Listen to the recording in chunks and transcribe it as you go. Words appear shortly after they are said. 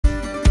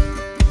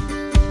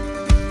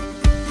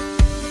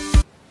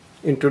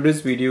In today's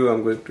video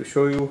I'm going to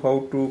show you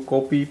how to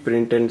copy,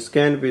 print and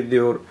scan with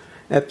your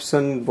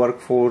Epson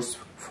WorkForce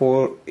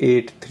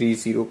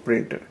 4830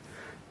 printer.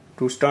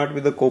 To start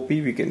with the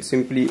copy, we can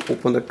simply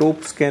open the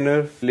top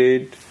scanner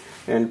lid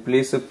and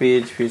place a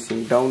page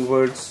facing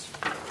downwards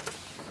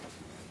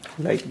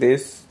like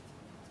this.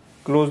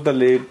 Close the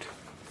lid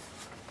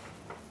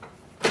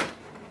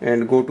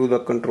and go to the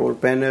control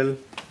panel.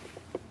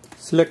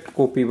 Select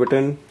copy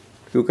button.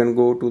 You can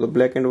go to the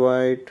black and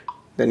white,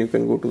 then you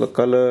can go to the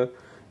color,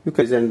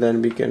 and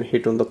then we can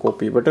hit on the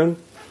copy button.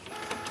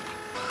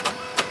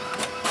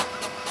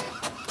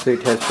 So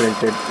it has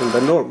printed in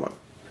the normal.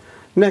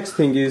 Next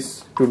thing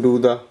is to do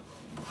the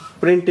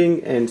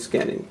printing and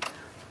scanning.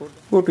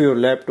 Go to your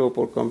laptop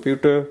or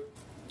computer,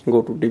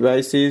 go to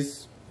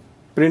devices,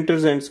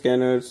 printers and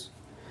scanners.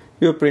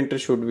 Your printer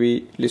should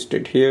be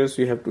listed here,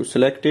 so you have to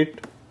select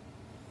it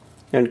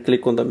and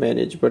click on the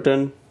manage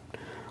button.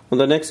 On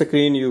the next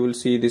screen you will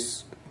see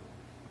this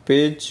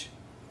page.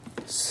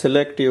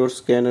 Select your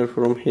scanner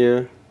from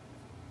here,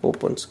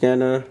 open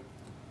scanner,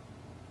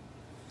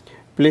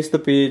 place the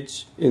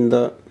page in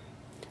the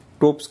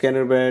top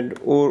scanner bed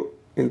or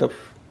in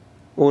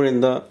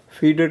the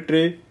feeder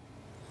tray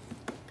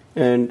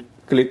and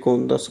click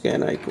on the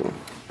scan icon.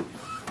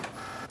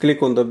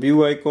 Click on the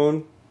view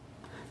icon.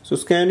 So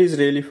scan is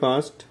really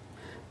fast.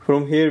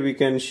 From here we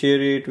can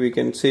share it, we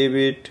can save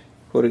it.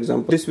 For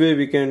example, this way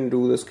we can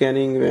do the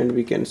scanning and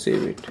we can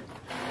save it.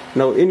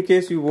 Now in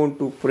case you want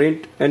to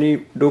print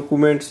any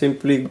document,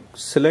 simply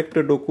select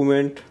a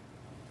document.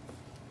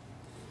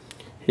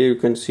 Here you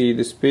can see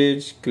this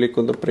page, click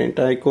on the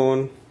print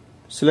icon,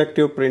 select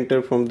your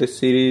printer from this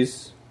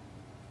series.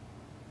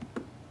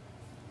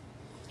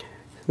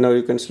 Now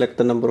you can select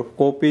the number of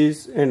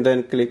copies and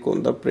then click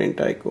on the print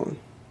icon.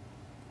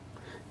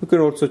 You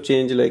can also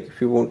change, like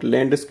if you want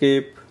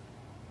landscape,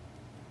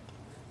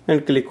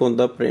 and click on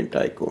the print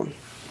icon.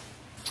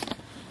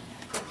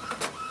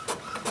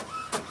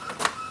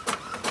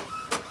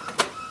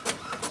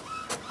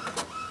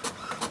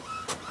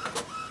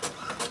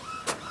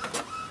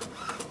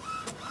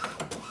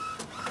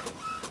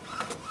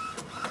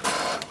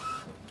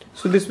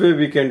 So this way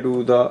we can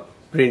do the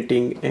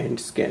printing and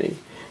scanning.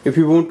 If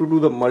you want to do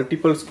the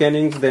multiple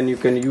scannings, then you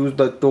can use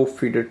the top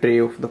feeder tray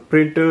of the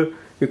printer.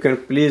 You can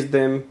place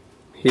them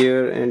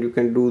here and you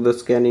can do the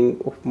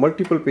scanning of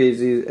multiple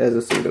pages as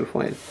a single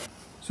file.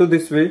 So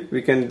this way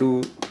we can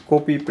do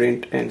copy,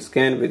 print and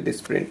scan with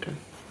this printer.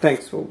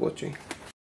 Thanks for watching.